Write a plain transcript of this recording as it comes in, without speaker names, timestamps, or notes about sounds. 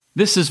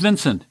This is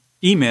Vincent.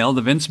 Email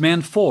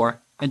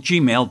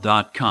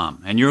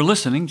thevinceman4@gmail.com. And you're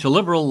listening to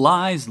Liberal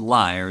Lies,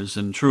 Liars,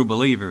 and True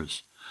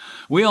Believers.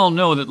 We all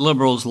know that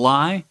liberals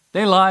lie.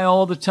 They lie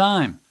all the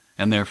time.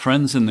 And their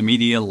friends in the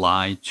media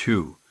lie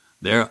too.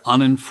 Their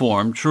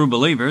uninformed true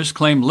believers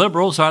claim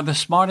liberals are the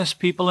smartest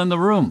people in the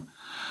room.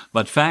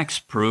 But facts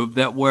prove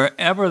that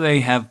wherever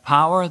they have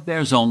power,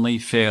 there's only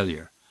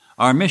failure.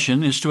 Our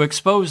mission is to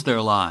expose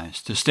their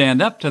lies, to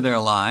stand up to their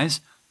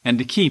lies, and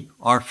to keep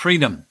our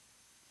freedom.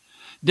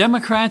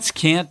 Democrats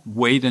can't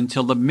wait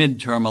until the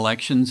midterm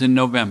elections in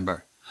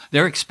November.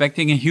 They're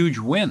expecting a huge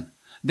win.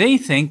 They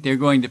think they're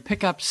going to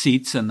pick up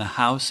seats in the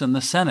House and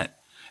the Senate,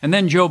 and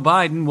then Joe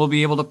Biden will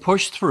be able to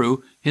push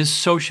through his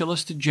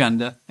socialist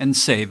agenda and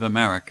save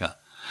America.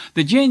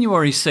 The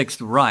January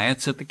 6th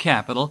riots at the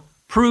Capitol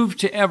proved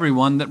to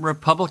everyone that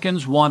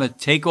Republicans want to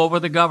take over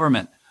the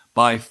government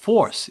by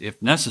force,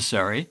 if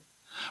necessary.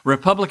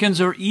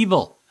 Republicans are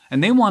evil,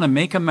 and they want to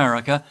make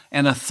America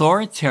an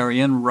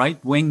authoritarian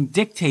right-wing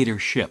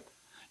dictatorship.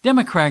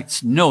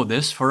 Democrats know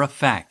this for a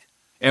fact.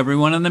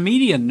 Everyone in the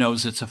media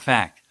knows it's a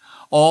fact.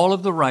 All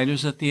of the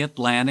writers at the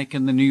Atlantic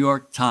and the New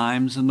York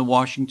Times and the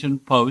Washington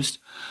Post,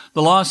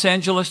 the Los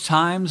Angeles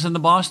Times and the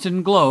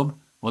Boston Globe,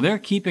 well, they're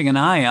keeping an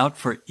eye out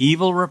for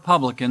evil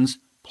Republicans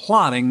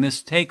plotting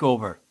this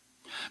takeover.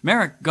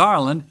 Merrick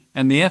Garland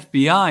and the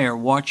FBI are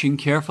watching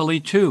carefully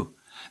too.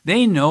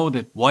 They know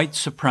that white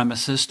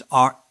supremacists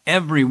are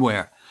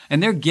everywhere,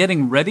 and they're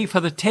getting ready for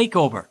the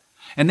takeover.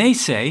 And they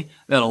say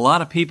that a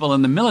lot of people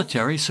in the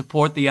military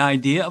support the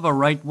idea of a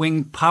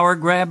right-wing power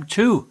grab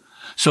too.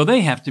 So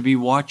they have to be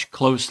watched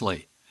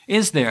closely.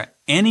 Is there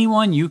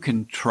anyone you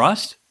can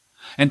trust?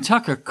 And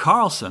Tucker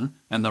Carlson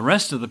and the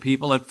rest of the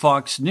people at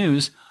Fox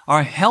News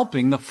are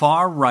helping the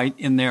far right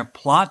in their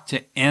plot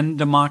to end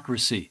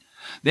democracy.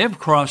 They've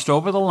crossed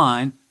over the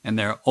line, and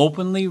they're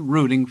openly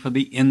rooting for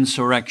the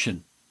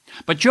insurrection.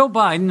 But Joe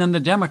Biden and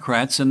the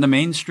Democrats and the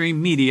mainstream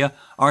media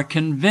are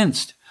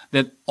convinced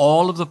that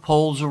all of the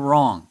polls are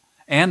wrong,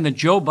 and that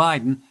Joe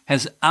Biden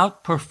has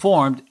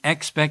outperformed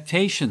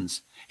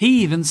expectations.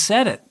 He even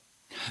said it.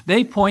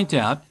 They point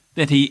out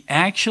that he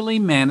actually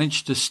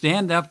managed to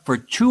stand up for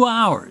 2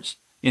 hours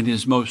in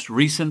his most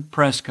recent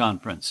press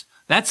conference.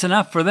 That's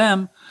enough for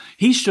them.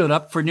 He stood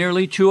up for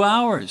nearly 2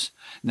 hours.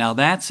 Now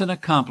that's an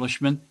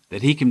accomplishment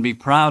that he can be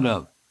proud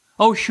of.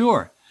 Oh,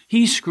 sure,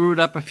 he screwed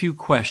up a few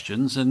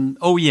questions, and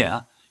oh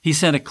yeah, he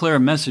sent a clear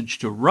message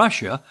to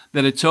Russia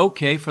that it's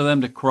okay for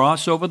them to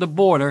cross over the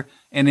border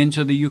and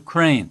into the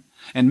Ukraine,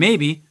 and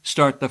maybe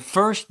start the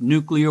first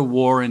nuclear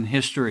war in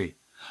history.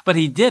 But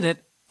he did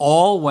it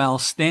all while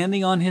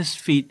standing on his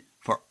feet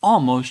for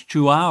almost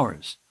 2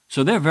 hours.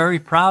 So they're very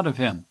proud of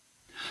him.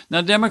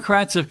 Now,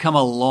 Democrats have come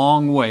a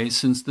long way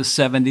since the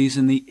 70s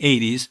and the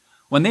 80s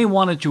when they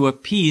wanted to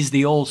appease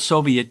the old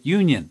Soviet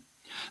Union.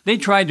 They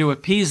tried to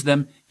appease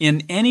them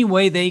in any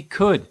way they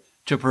could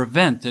to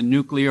prevent a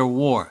nuclear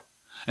war.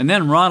 And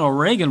then Ronald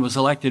Reagan was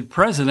elected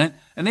president,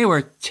 and they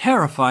were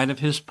terrified of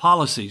his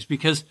policies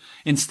because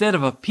instead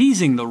of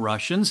appeasing the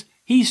Russians,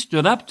 he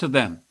stood up to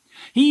them.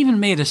 He even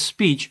made a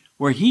speech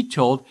where he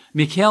told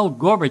Mikhail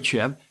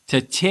Gorbachev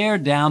to tear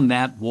down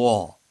that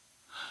wall.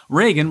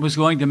 Reagan was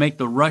going to make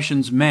the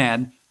Russians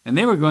mad, and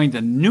they were going to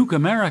nuke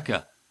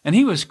America. And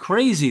he was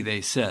crazy,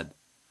 they said.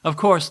 Of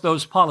course,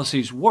 those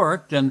policies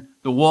worked, and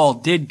the wall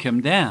did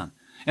come down.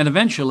 And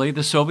eventually,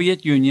 the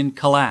Soviet Union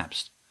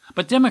collapsed.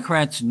 But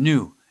Democrats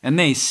knew, and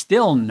they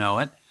still know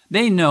it.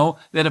 They know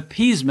that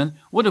appeasement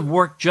would have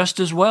worked just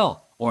as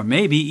well, or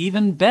maybe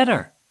even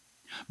better.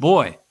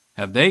 Boy,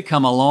 have they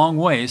come a long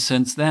way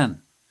since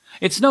then.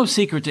 It's no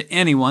secret to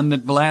anyone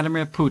that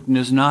Vladimir Putin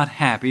is not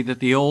happy that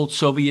the old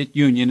Soviet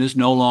Union is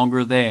no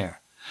longer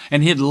there,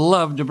 and he'd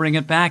love to bring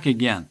it back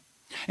again.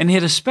 And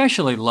he'd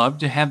especially love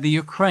to have the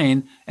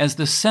Ukraine as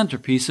the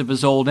centerpiece of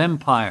his old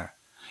empire.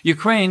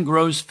 Ukraine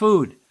grows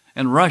food,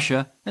 and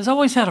Russia has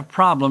always had a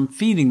problem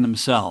feeding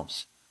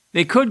themselves.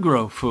 They could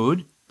grow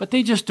food, but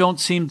they just don't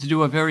seem to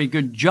do a very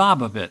good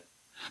job of it.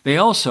 They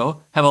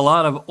also have a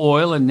lot of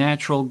oil and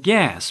natural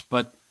gas,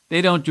 but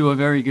they don't do a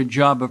very good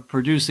job of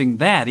producing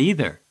that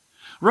either.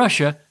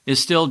 Russia is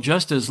still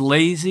just as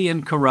lazy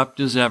and corrupt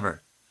as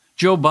ever.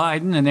 Joe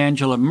Biden and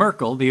Angela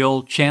Merkel, the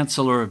old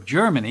Chancellor of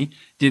Germany,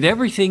 did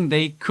everything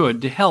they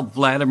could to help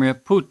Vladimir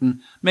Putin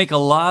make a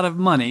lot of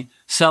money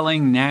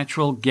selling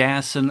natural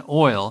gas and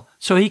oil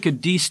so he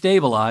could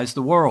destabilize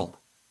the world.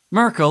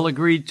 Merkel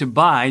agreed to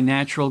buy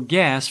natural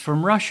gas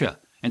from Russia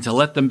and to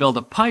let them build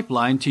a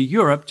pipeline to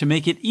Europe to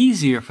make it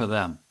easier for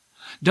them.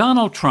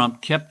 Donald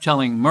Trump kept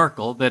telling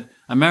Merkel that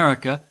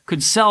America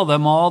could sell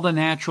them all the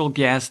natural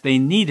gas they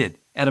needed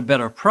at a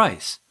better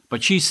price,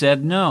 but she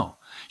said no.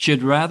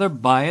 She'd rather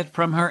buy it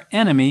from her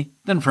enemy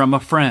than from a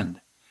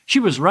friend. She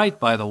was right,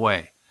 by the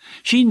way.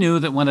 She knew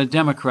that when a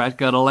Democrat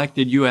got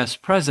elected U.S.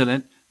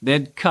 president,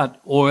 they'd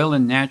cut oil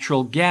and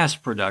natural gas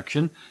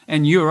production,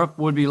 and Europe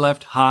would be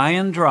left high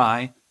and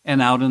dry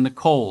and out in the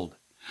cold.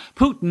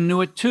 Putin knew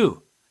it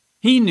too.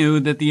 He knew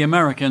that the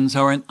Americans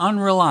are an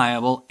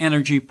unreliable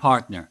energy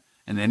partner,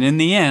 and that in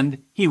the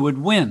end, he would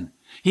win.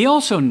 He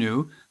also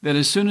knew that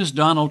as soon as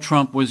Donald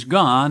Trump was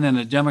gone and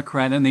a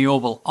Democrat in the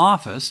Oval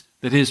Office,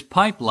 that his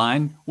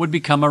pipeline would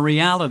become a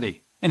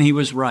reality. And he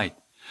was right.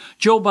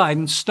 Joe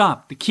Biden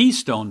stopped the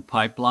Keystone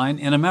Pipeline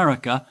in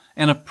America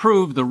and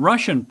approved the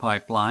Russian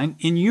pipeline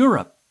in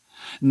Europe.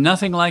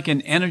 Nothing like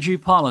an energy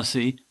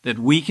policy that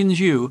weakens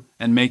you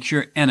and makes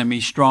your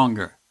enemy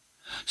stronger.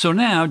 So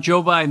now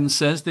Joe Biden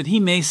says that he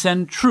may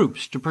send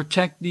troops to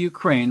protect the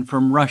Ukraine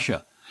from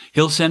Russia.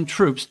 He'll send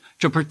troops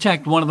to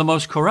protect one of the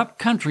most corrupt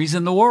countries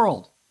in the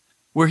world.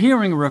 We're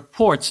hearing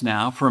reports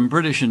now from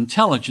British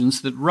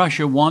intelligence that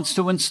Russia wants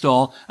to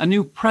install a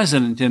new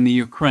president in the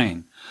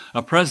Ukraine,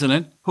 a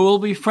president who will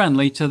be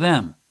friendly to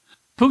them.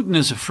 Putin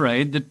is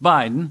afraid that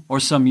Biden or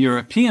some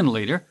European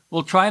leader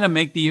will try to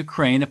make the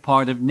Ukraine a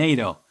part of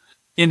NATO.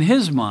 In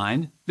his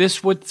mind,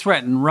 this would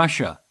threaten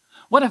Russia.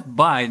 What if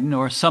Biden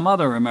or some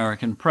other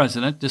American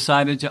president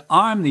decided to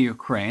arm the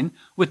Ukraine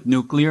with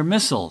nuclear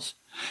missiles?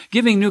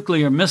 Giving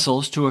nuclear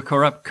missiles to a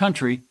corrupt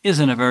country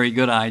isn't a very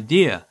good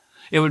idea.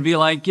 It would be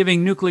like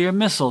giving nuclear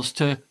missiles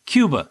to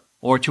Cuba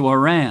or to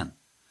Iran.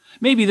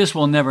 Maybe this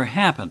will never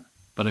happen,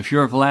 but if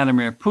you're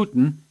Vladimir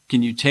Putin,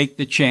 can you take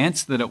the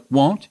chance that it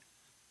won't?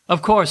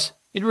 Of course,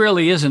 it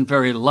really isn't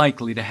very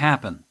likely to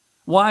happen.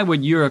 Why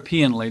would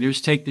European leaders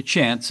take the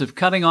chance of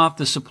cutting off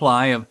the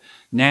supply of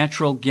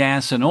natural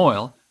gas and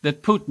oil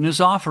that Putin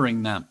is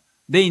offering them?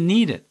 They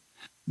need it.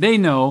 They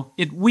know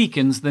it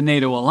weakens the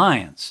NATO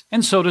alliance,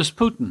 and so does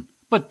Putin.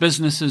 But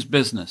business is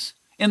business.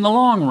 In the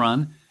long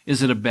run,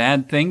 is it a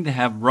bad thing to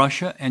have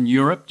Russia and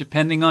Europe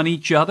depending on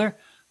each other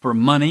for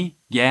money,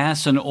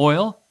 gas, and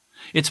oil?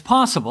 It's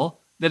possible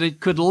that it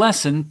could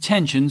lessen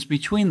tensions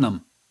between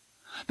them.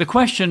 The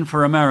question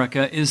for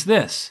America is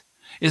this: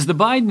 is the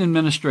Biden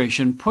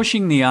administration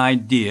pushing the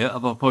idea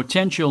of a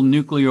potential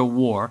nuclear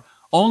war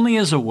only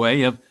as a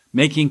way of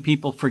making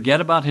people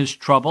forget about his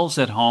troubles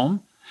at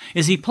home?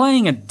 Is he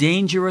playing a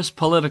dangerous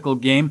political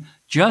game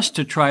just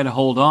to try to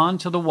hold on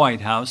to the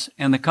White House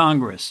and the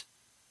Congress?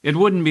 It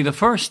wouldn't be the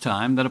first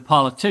time that a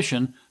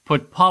politician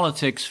put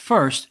politics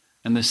first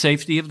and the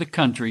safety of the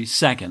country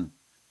second.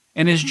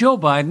 And is Joe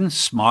Biden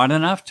smart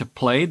enough to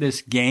play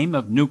this game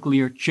of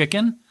nuclear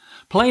chicken?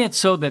 Play it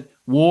so that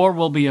war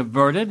will be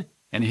averted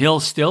and he'll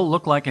still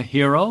look like a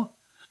hero?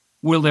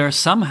 Will there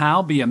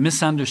somehow be a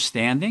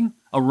misunderstanding,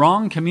 a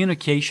wrong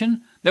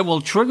communication that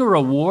will trigger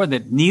a war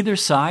that neither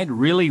side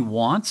really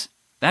wants?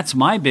 That's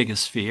my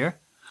biggest fear.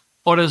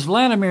 Or does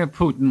Vladimir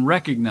Putin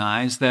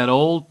recognize that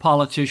old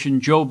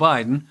politician Joe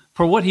Biden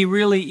for what he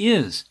really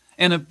is,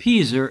 an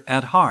appeaser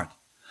at heart?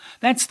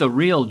 That's the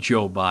real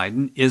Joe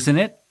Biden, isn't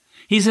it?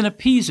 He's an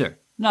appeaser,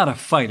 not a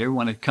fighter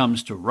when it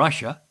comes to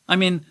Russia. I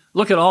mean,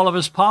 look at all of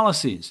his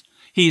policies.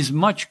 He's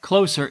much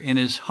closer in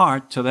his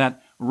heart to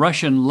that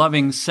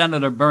Russian-loving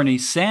Senator Bernie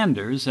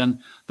Sanders and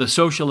the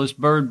socialist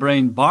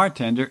bird-brained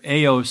bartender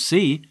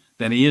AOC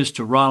than he is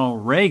to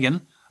Ronald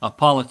Reagan, a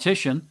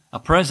politician, a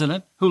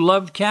president who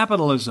loved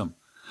capitalism.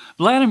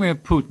 Vladimir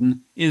Putin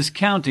is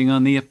counting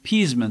on the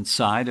appeasement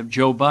side of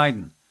Joe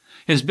Biden.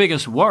 His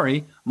biggest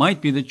worry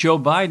might be that Joe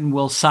Biden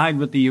will side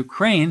with the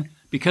Ukraine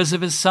because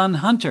of his son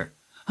Hunter.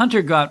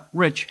 Hunter got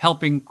rich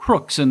helping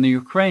crooks in the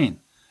Ukraine,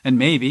 and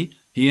maybe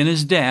he and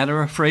his dad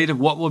are afraid of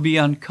what will be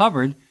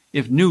uncovered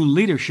if new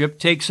leadership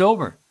takes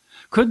over.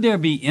 Could there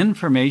be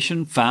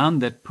information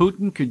found that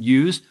Putin could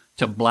use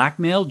to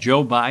blackmail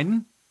Joe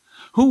Biden?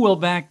 Who will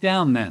back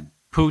down then,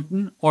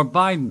 Putin or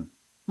Biden?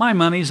 My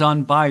money's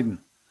on Biden.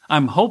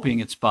 I'm hoping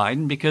it's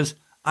Biden because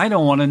I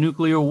don't want a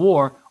nuclear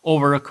war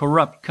over a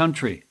corrupt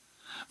country.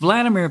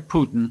 Vladimir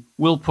Putin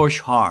will push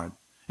hard,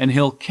 and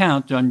he'll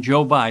count on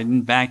Joe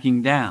Biden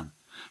backing down.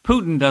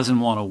 Putin doesn't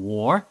want a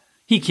war.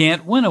 He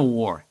can't win a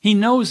war. He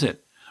knows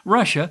it.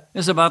 Russia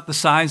is about the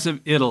size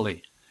of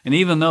Italy. And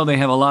even though they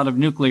have a lot of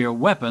nuclear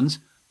weapons,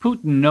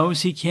 Putin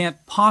knows he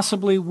can't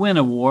possibly win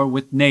a war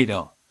with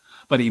NATO.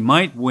 But he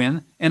might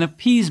win an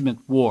appeasement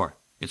war.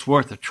 It's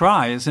worth a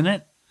try, isn't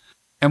it?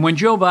 And when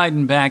Joe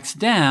Biden backs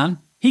down,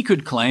 he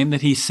could claim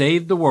that he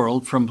saved the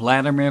world from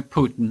Vladimir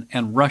Putin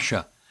and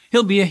Russia.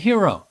 He'll be a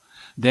hero.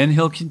 Then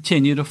he'll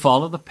continue to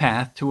follow the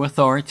path to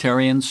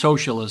authoritarian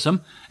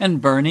socialism,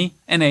 and Bernie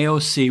and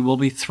AOC will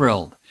be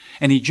thrilled.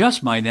 And he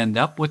just might end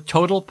up with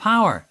total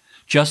power,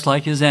 just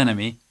like his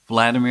enemy,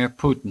 Vladimir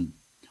Putin.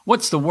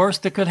 What's the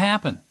worst that could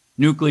happen?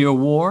 Nuclear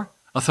war?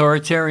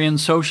 Authoritarian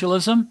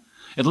socialism?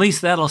 At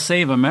least that'll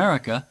save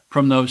America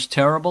from those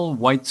terrible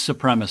white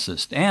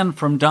supremacists and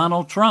from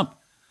Donald Trump.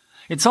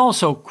 It's all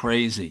so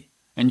crazy,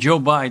 and Joe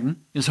Biden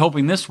is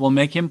hoping this will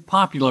make him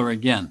popular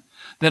again,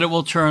 that it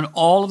will turn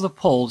all of the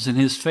polls in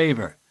his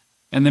favor,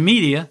 and the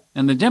media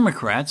and the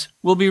Democrats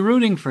will be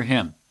rooting for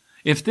him.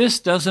 If this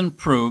doesn't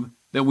prove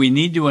that we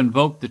need to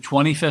invoke the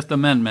 25th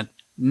Amendment,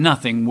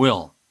 nothing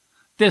will.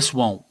 This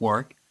won't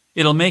work.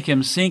 It'll make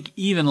him sink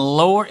even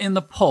lower in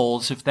the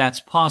polls if that's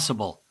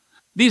possible.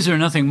 These are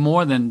nothing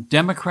more than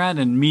Democrat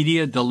and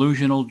media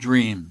delusional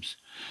dreams.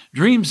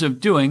 Dreams of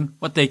doing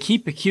what they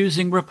keep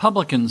accusing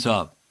Republicans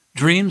of.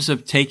 Dreams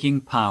of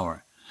taking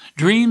power.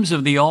 Dreams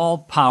of the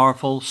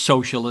all-powerful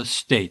socialist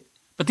state.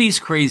 But these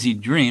crazy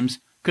dreams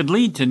could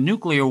lead to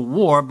nuclear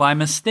war by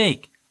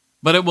mistake.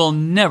 But it will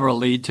never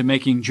lead to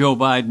making Joe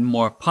Biden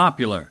more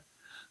popular.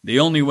 The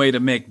only way to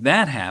make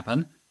that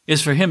happen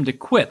is for him to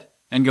quit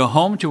and go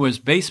home to his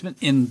basement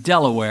in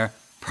Delaware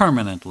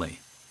permanently.